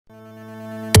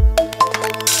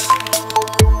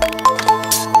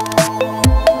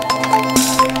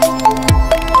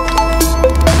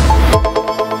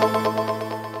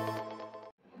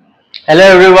Hello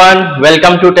everyone,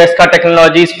 welcome to Tesca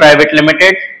Technologies Private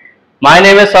Limited. My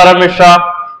name is Saurabh Mishra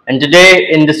and today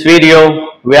in this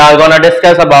video we are going to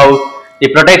discuss about the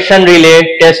protection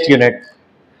relay test unit.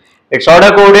 Its order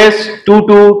code is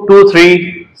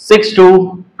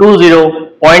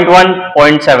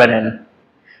 22236220.1.7N.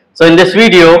 So in this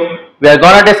video we are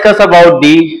going to discuss about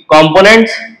the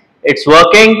components, its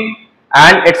working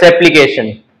and its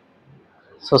application.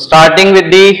 So starting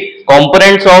with the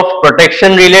components of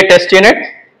protection relay test unit,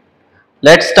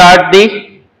 let's start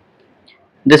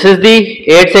this is the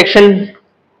 8 section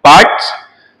parts.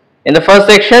 In the first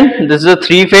section, this is a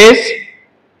 3-phase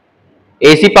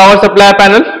AC power supply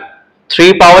panel.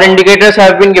 3 power indicators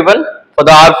have been given for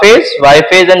the R phase, Y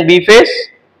phase and B phase.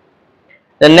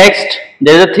 Then next,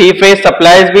 there is a 3-phase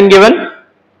supply has been given.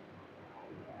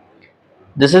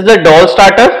 This is the door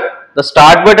starter, the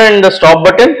start button and the stop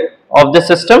button of the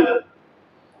system.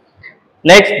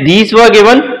 Next, these were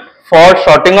given for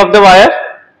shorting of the wire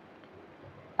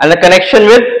and the connection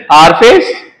with R phase,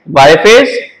 Y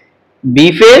phase,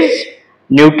 B phase,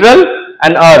 neutral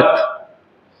and earth.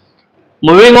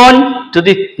 Moving on to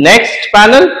the next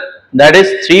panel, that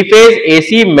is 3-phase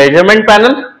AC measurement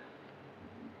panel.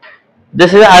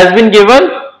 This has been given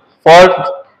for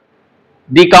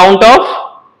the count of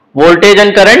voltage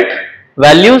and current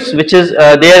values which is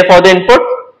there for the input.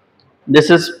 This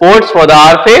is ports for the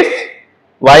R phase,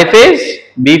 Y phase,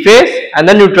 B phase and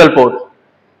the neutral port.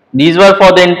 These were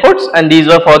for the inputs and these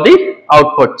were for the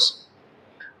outputs.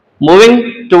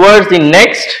 Moving towards the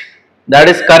next, that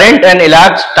is current and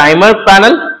elapsed timer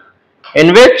panel,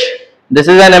 in which this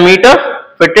is an ammeter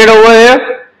fitted over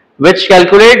here which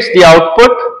calculates the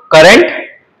output current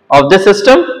of the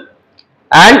system,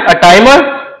 and a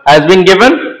timer has been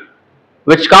given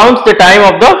which counts the time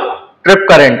of the trip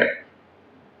current.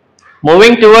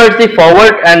 Moving towards the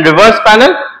forward and reverse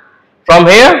panel, from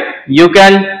here you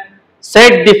can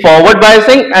set the forward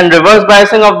biasing and reverse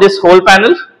biasing of this whole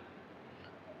panel.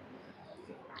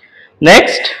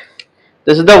 Next,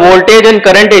 this is the voltage and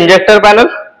current injector panel.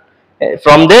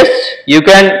 From this you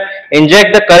can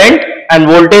inject the current and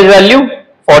voltage value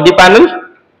for the panel.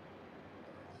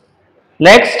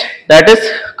 Next, that is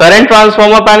current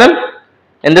transformer panel.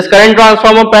 In this current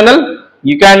transformer panel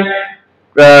you can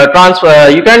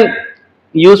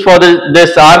use for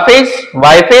this R phase,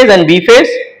 Y phase and B phase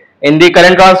in the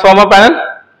current transformer panel.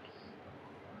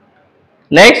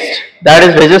 Next, that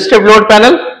is resistive load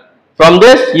panel. From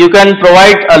this you can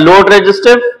provide a load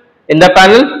resistive in the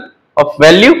panel of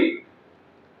value.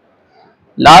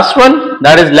 Last one,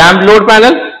 that is lamp load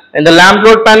panel. In the lamp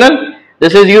load panel,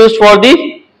 this is used for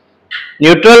the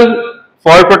neutral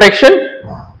fault protection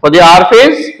for the R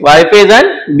phase, Y phase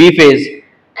and B phase.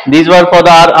 These were for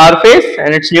the R phase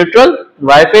and its neutral,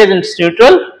 Y phase and its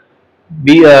neutral,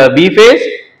 B phase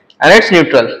and its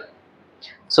neutral.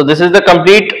 So this is the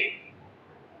complete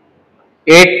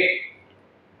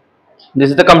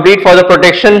for the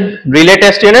protection relay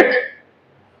test unit.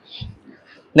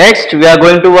 Next we are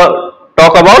going to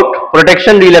talk about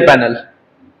protection relay panel.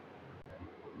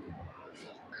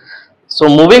 So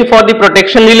moving for the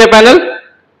protection relay panel,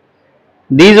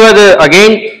 these were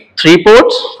again 3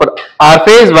 ports for R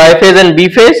phase, Y phase and B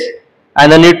phase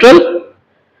and the neutral.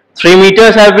 3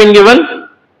 meters have been given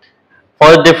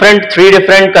for 3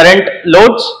 different current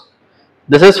loads.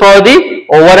 This is for the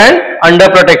over and under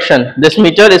protection. This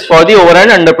meter is for the over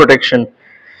and under protection.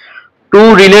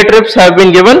 2 relay trips have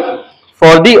been given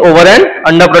for the over and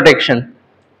under protection.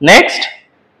 Next,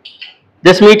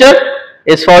 this meter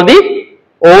is for the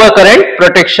over current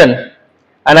protection,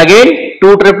 and again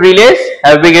 2 trip relays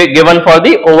have been given for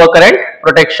the over current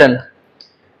protection.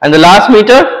 And the last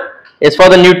meter is for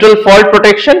the neutral fault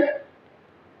protection,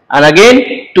 and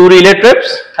again 2 relay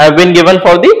trips have been given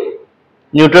for the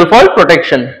neutral fault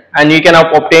protection, and you can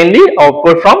obtain the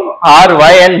output from R,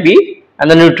 Y and B and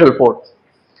the neutral port.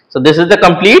 So this is the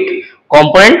complete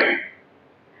component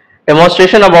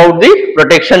demonstration about the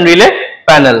protection relay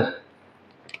panel.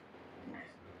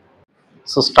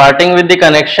 So starting with the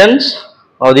connections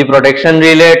of the protection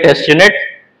relay test unit,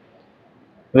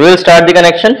 we will start the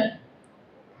connection.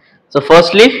 So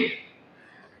firstly,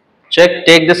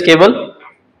 take this cable,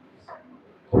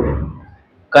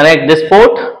 connect this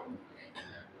port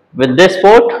with this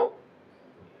port,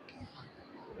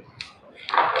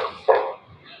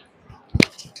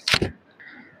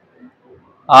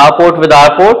 R port with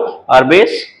R port, R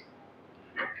base,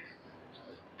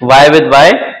 Y with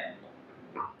Y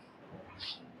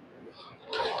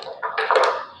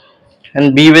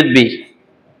and B with B.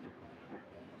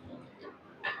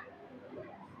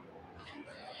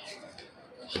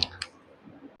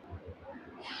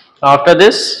 After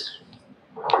this,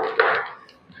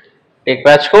 Take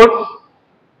patch code,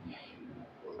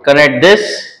 connect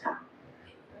this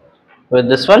with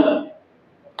this one,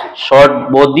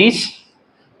 short both these,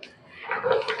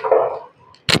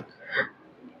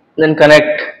 then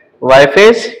connect Y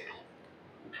phase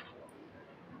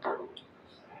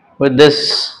with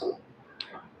this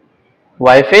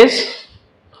Y phase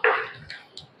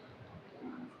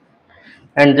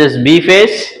and this B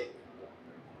phase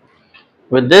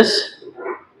with this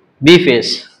B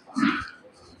phase.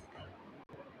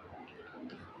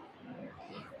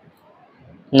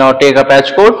 Now take a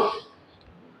patch code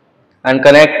and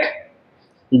connect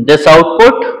this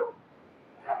output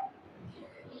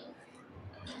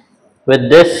with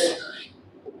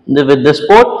this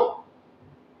port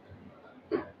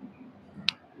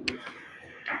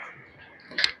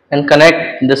and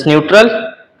connect this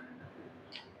neutral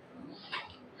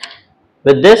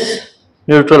with this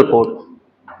neutral port.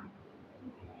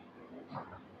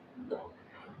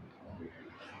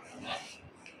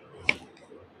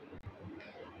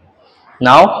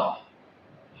 Now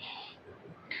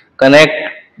connect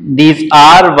these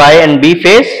R, Y and B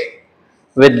phase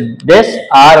with this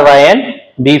R, Y and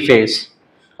B phase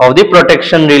of the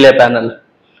protection relay panel.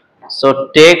 So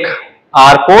take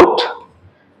R port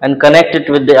and connect it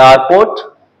with the R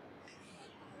port.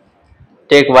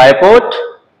 Take Y port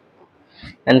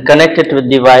and connect it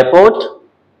with the Y port.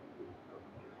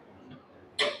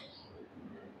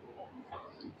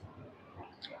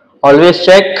 Always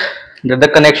check that the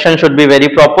connection should be very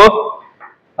proper,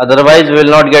 otherwise we will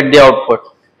not get the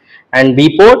output. And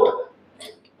B port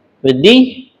with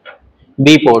the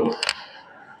B port.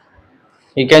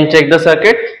 You can check the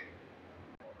circuit.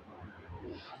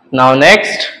 Now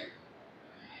next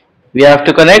we have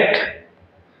to connect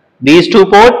these two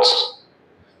ports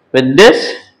with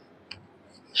this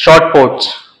short ports.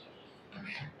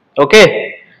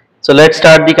 Okay, so let's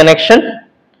start the connection.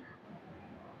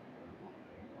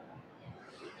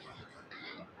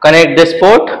 Connect this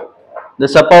port,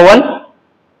 this upper one,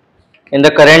 in the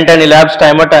current and elapsed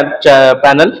timer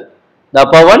panel, the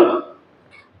upper one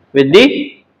with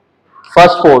the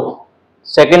first port,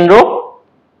 second row,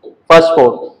 first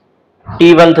port,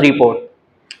 T13 port,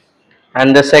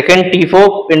 and the second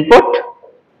T4 input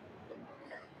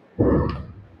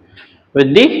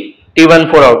with the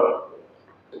T14 out.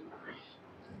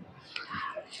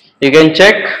 You can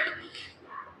check.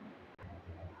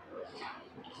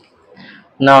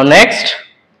 Now next,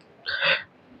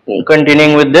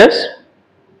 continuing with this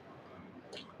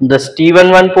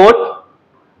T11 port,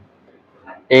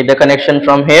 take the connection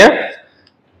from here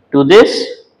to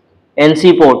this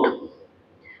NC port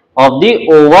of the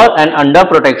over and under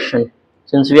protection.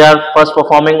 Since we are first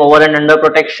performing over and under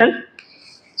protection,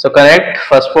 so connect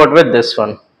first port with this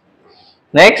one.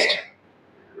 Next,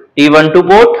 T12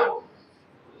 port,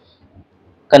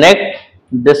 connect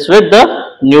this with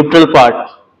the neutral part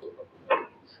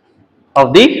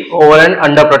of the over and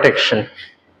under protection.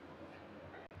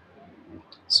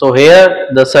 So here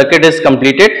the circuit is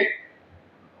completed.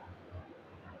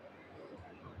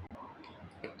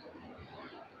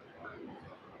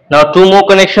 Now two more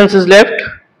connections is left.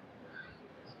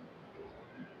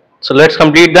 So let's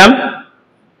complete them.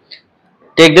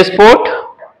 Take this port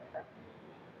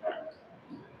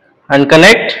and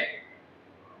connect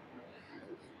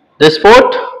this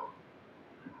port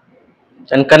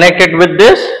and connect it with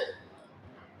this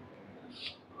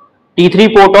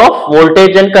T3 port of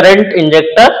voltage and current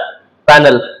injector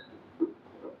panel.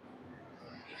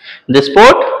 This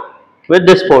port with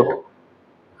this port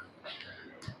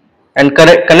and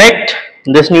connect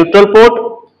this neutral port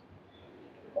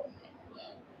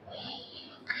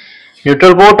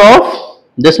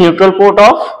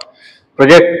of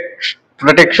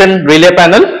protection relay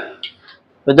panel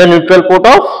with the neutral port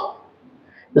of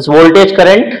this voltage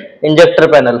current injector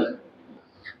panel.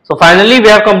 So finally we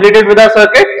have completed with our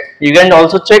circuit. You can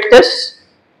also check this.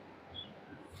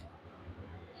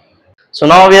 So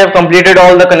now we have completed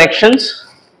all the connections.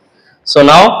 So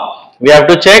now we have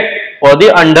to check for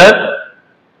the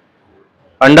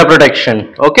under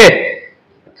protection. Okay.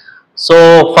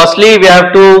 So firstly we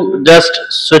have to just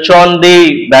switch on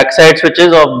the backside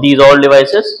switches of these all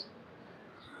devices.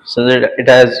 So that it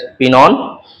has been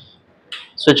on.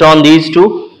 Switch on these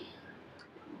two.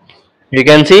 You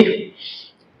can see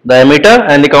the emitter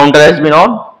and the counter has been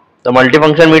on. The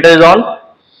multifunction meter is on.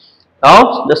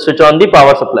 Now just switch on the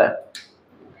power supply.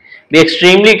 Be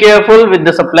extremely careful with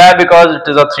the supply because it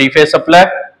is a three-phase supply.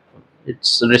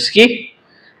 It's risky.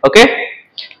 Okay.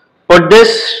 Put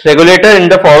this regulator in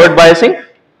the forward biasing.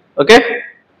 Okay.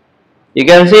 You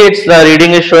can see it's the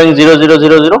reading is showing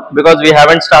 0000 because we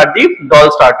haven't started the doll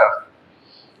starter.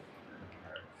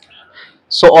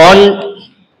 So on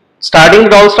starting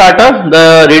the all starter,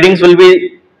 the readings will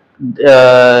be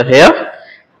here,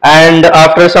 and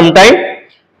after some time,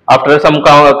 after some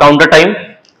counter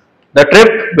time, the trip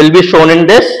will be shown in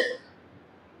this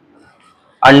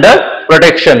under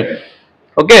protection.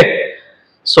 Okay,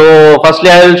 so firstly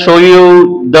I will show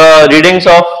you the readings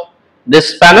of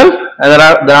this panel, and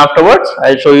then afterwards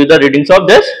I will show you the readings of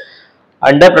this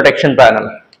under protection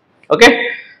panel.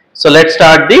 Okay, so let's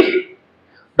start the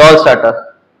doll starter.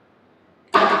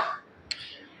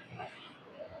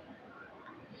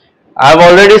 I have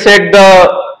already set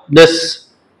this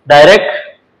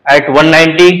direct at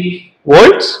 190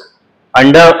 volts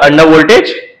under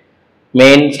voltage.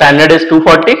 Main standard is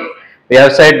 240. We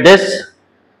have set this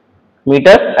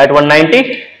meter at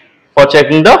 190 for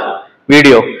checking the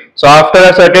video. So after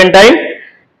a certain time,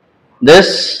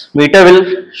 this meter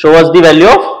will show us the value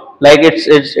of, like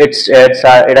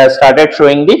it has started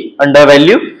showing the under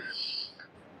value.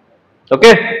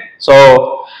 Okay,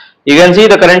 so you can see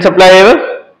the current supply level.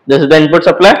 This is the input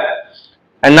supply,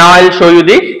 and now I will show you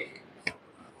the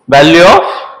value of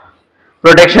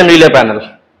protection relay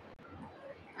panel.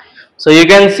 So you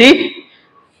can see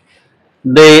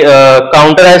the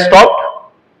counter has stopped.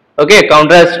 Okay,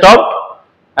 counter has stopped,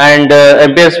 and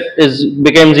amperes is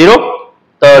became 0.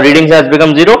 The readings has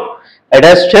become 0. It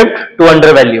has shipped to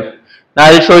under value. Now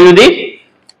I will show you the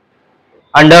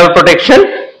under protection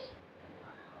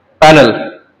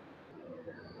panel.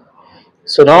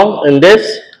 So now in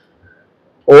this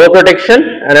over protection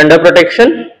and under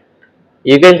protection,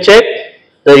 you can check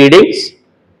the readings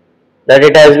that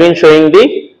it has been showing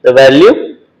the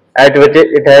value at which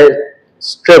it has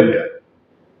stripped.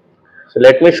 So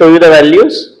let me show you the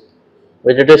values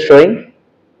which it is showing.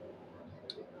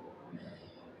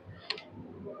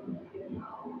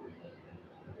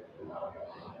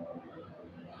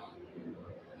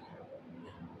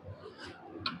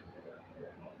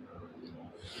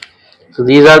 So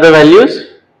these are the values.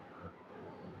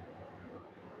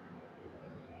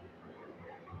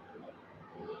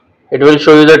 It will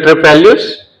show you the trip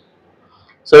values.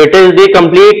 So it is the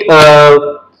complete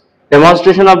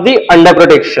demonstration of the under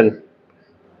protection.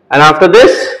 And after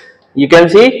this, you can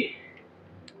see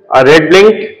a red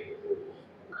blink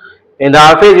in the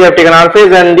R phase. We have taken R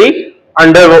phase and the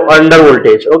under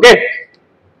voltage. Okay.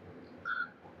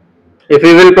 If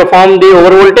we will perform the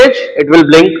over voltage, it will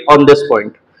blink on this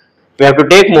point. We have to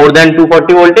take more than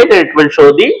 240 voltage, and it will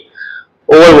show the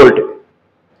over voltage.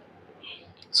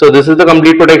 So this is the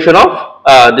complete protection of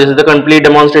this is the complete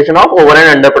demonstration of over and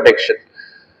under protection.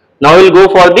 Now we will go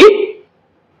for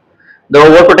the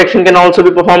over protection can also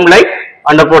be performed like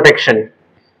under protection.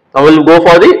 Now we will go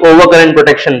for the over current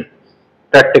protection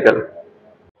practical.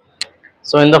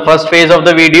 So in the first phase of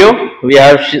the video, we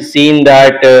have seen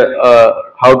that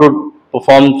how to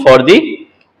perform for the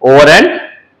over and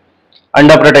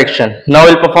under protection. Now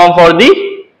we will perform for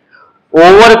the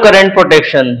over current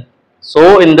protection.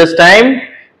 So in this time,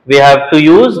 we have to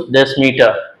use this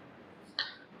meter.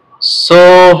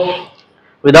 So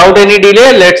without any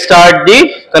delay, let's start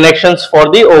the connections for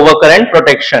the over current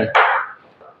protection.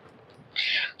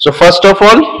 So first of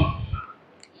all,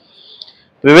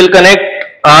 we will connect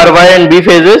R, Y and B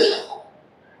phases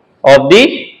of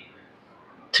the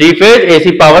 3-phase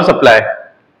AC power supply.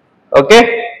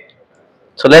 Okay,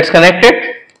 so let's connect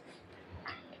it.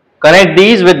 Connect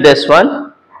these with this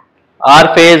one,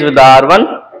 R phase with the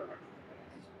R1,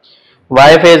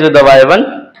 Y phase with the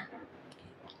Y1,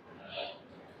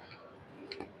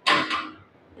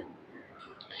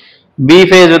 B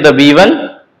phase with the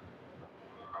B1,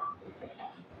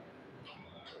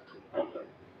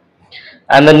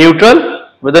 and the neutral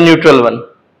with the neutral one.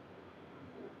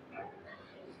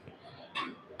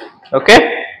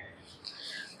 Okay,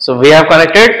 so we have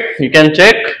connected. You can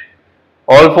check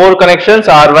all 4 connections,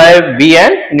 RY, B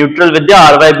and neutral with the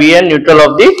RY, B and neutral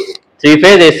of the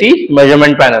 3-phase AC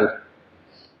measurement panel.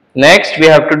 Next we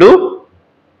have to do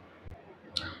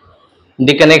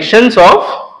the connections of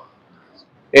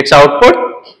its output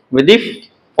with the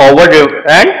forward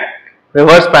and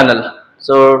reverse panel.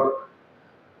 So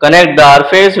connect the R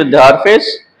phase with the R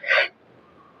phase,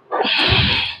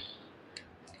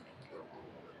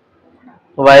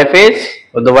 Y phase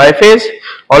with the Y phase.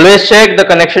 Always check the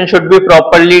connection should be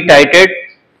properly tighted,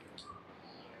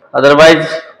 otherwise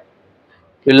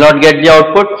you will not get the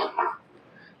output.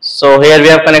 So here we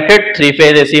have connected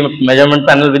 3-phase AC measurement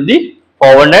panel with the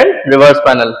forward and reverse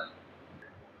panel.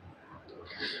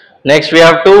 Next we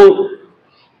have to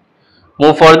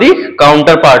move for the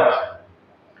counter part.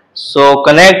 So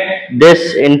connect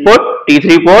this input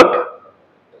T3 port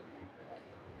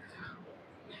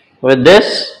with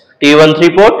this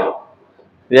T13 port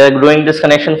we are doing this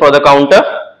connection for the counter,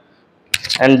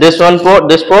 and this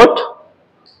port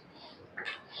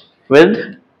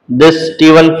with this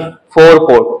T14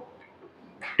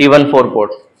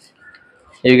 port.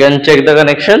 You can check the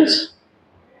connections.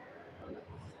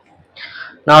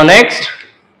 Now next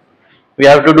we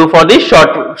have to do for the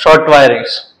short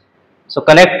wirings. So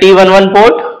connect T11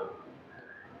 port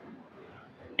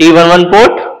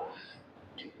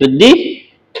with the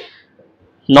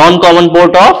non-common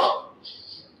port of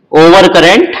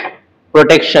overcurrent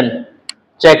protection.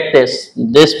 Check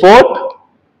this port,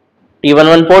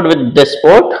 T11 port with this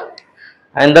port,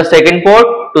 and the second port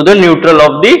to the neutral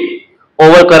of the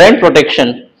overcurrent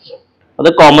protection, or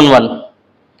the common one.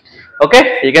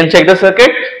 Okay, you can check the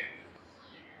circuit.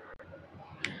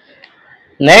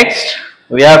 Next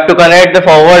we have to connect the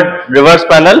forward reverse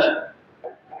panel,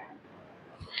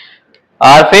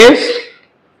 R phase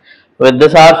with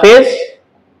this R phase.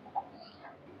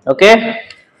 Okay,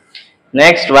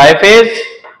 next Y phase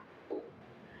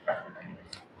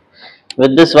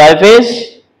with this Y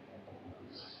phase,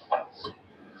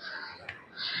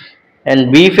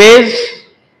 and B phase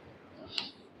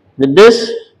with this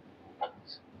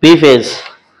B phase.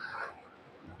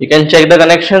 You can check the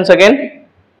connections again.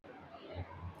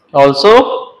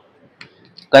 Also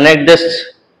connect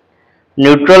this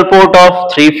neutral port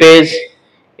of 3-phase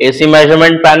AC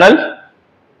measurement panel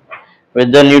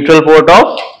with the neutral port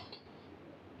of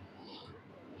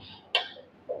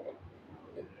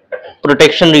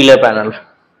protection relay panel.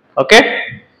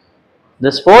 Okay,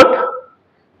 this port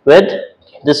with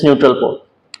this neutral port.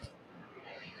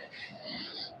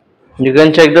 You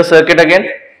can check the circuit again.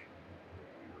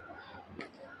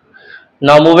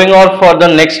 Now moving on for the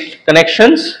next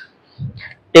connections.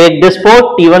 Take this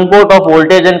port, T1 port of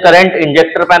voltage and current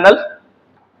injector panel,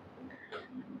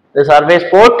 this R phase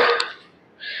port,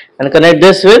 and connect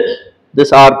this with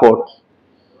this R port.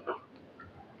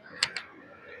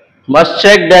 Must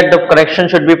check that the connection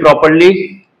should be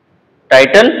properly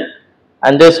tightened,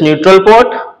 and this neutral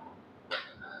port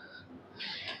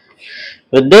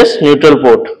with this neutral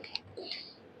port.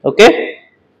 Okay,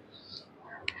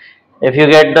 if you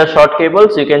get the short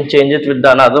cables, you can change it with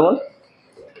the another one,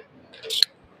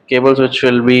 cables which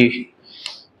will be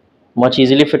much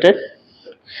easily fitted.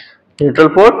 Neutral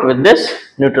port with this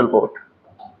neutral port.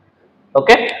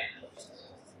 Okay,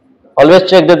 always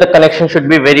check that the connection should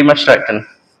be very much tightened.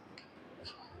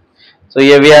 So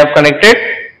here we have connected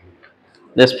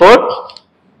this port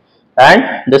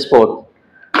and this port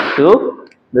to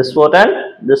this port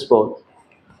and this port.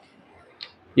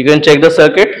 You can check the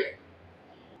circuit.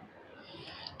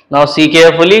 Now see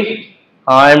carefully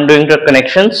how I am doing the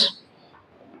connections.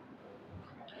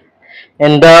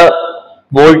 In the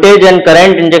voltage and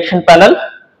current injection panel,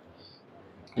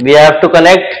 we have to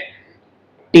connect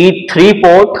T3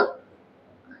 port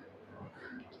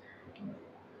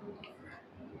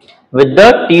with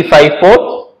the T5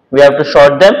 port. We have to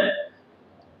short them.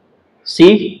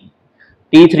 See,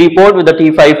 T3 port with the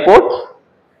T5 port,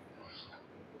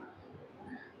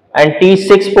 and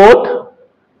T6 port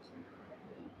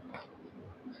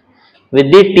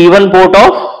with the T1 port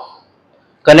of,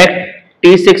 connect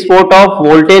T6 port of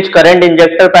voltage current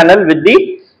injector panel with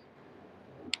the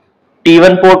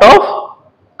T1 port of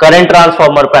current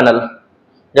transformer panel.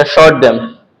 Just short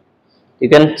them. You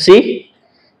can see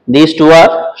these two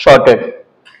are shorted.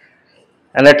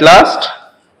 And at last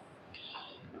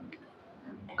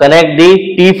connect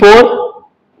the T4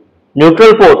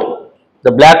 neutral port,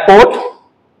 the black port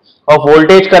of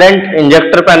voltage current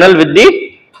injector panel with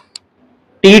the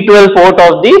T12 port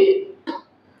of the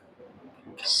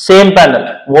same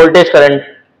panel, voltage current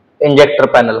injector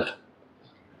panel.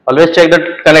 Always check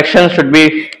that connection should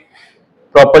be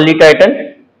properly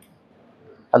tightened,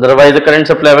 otherwise the current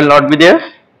supply will not be there.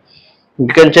 You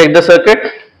can check the circuit.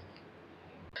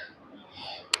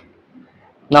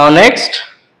 Now next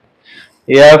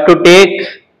you have to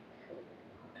take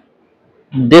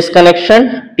this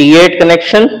connection, T8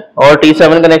 connection or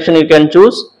T7 connection, you can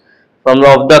choose, from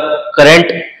the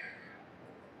current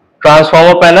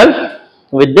transformer panel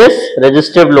with this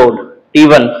resistive load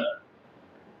T1,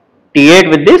 T8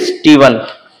 with this T1.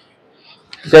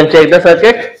 You can check the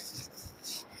circuit.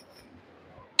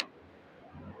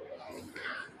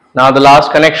 Now the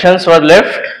last connections were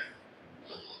left.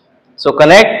 So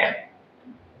connect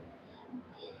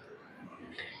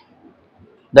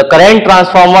the current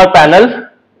transformer panel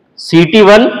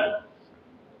CT1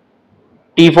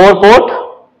 T4 port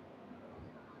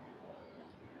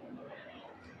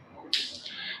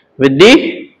with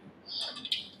the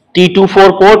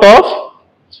T24 port of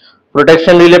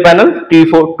protection relay panel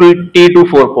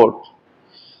T24 port,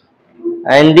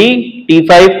 and the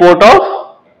T5 port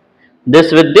of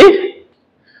this with the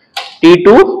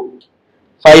T2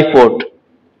 5 port.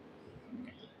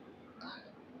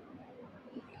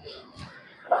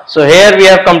 So here we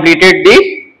have completed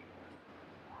the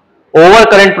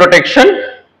overcurrent protection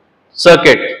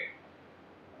circuit.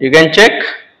 You can check.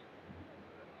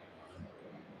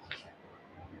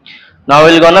 Now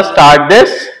we're gonna start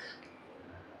this.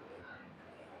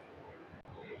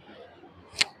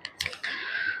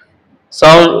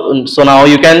 So now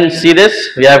you can see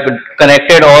this. We have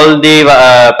connected all the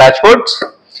patch cords.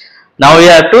 Now we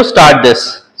have to start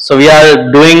this. So we are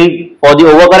doing for the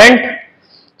overcurrent.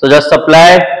 So just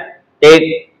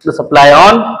take the supply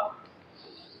on.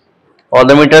 All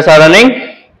the meters are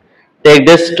running. Take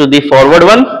this to the forward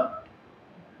one.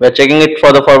 We are checking it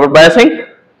for the forward biasing.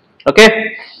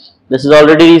 Okay. This is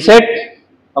already reset.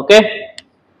 Okay.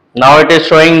 Now it is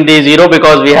showing the 0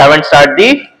 because we haven't started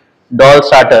the doll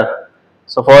starter.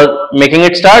 So for making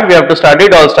it start, we have to start the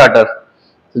doll starter.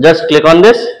 So just click on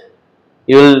this.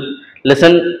 You will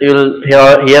listen. You will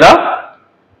hear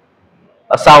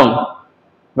a sound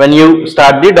when you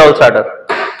start the doll starter.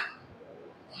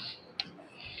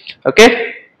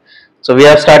 Okay. So we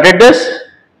have started this,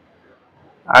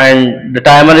 and the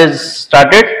timer is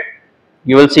started.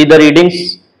 You will see the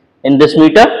readings in this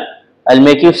meter. I'll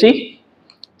make you see.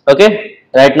 Okay.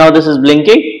 Right now this is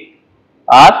blinking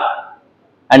R,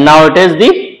 and now it has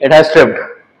tripped.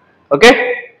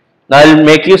 Okay. Now I'll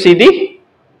make you see the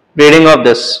reading of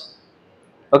this.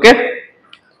 Okay.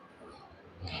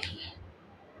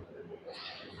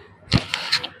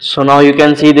 So now you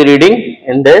can see the reading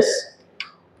in this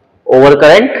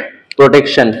overcurrent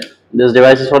protection. This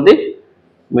device is for the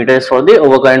meter is for the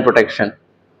overcurrent protection.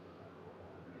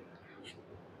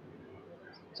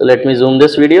 So let me zoom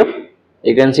this video.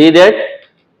 You can see that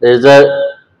there is a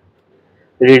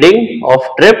reading of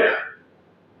trip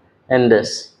in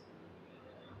this.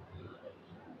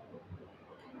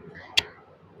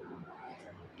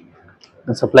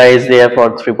 The supply is there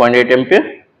for 3.8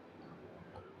 ampere.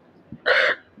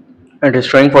 It is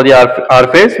showing for the R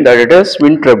phase that it has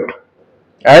been tripped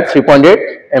at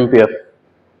 3.8 ampere.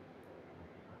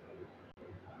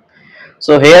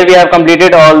 So here we have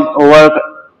completed all over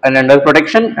and under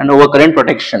protection and overcurrent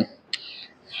protection.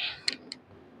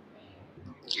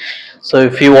 So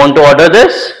if you want to order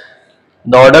this,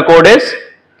 the order code is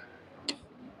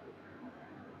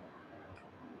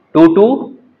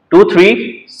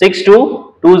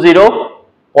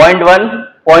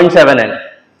Tesca22236220.1.7N.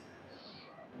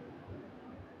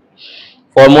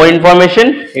 For more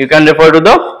information, you can refer to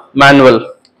the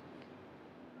manual.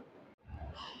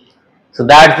 So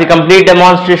that's the complete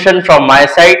demonstration from my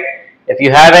side. If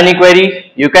you have any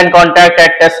query, you can contact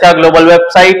at Tesca Global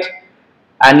website.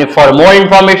 And for more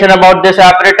information about this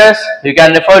apparatus, you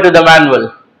can refer to the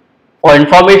manual. For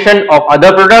information of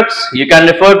other products, you can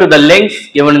refer to the links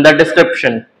given in the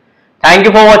description. Thank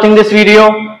you for watching this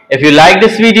video. If you like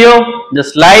this video,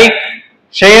 just like,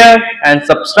 share and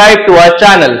subscribe to our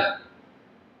channel.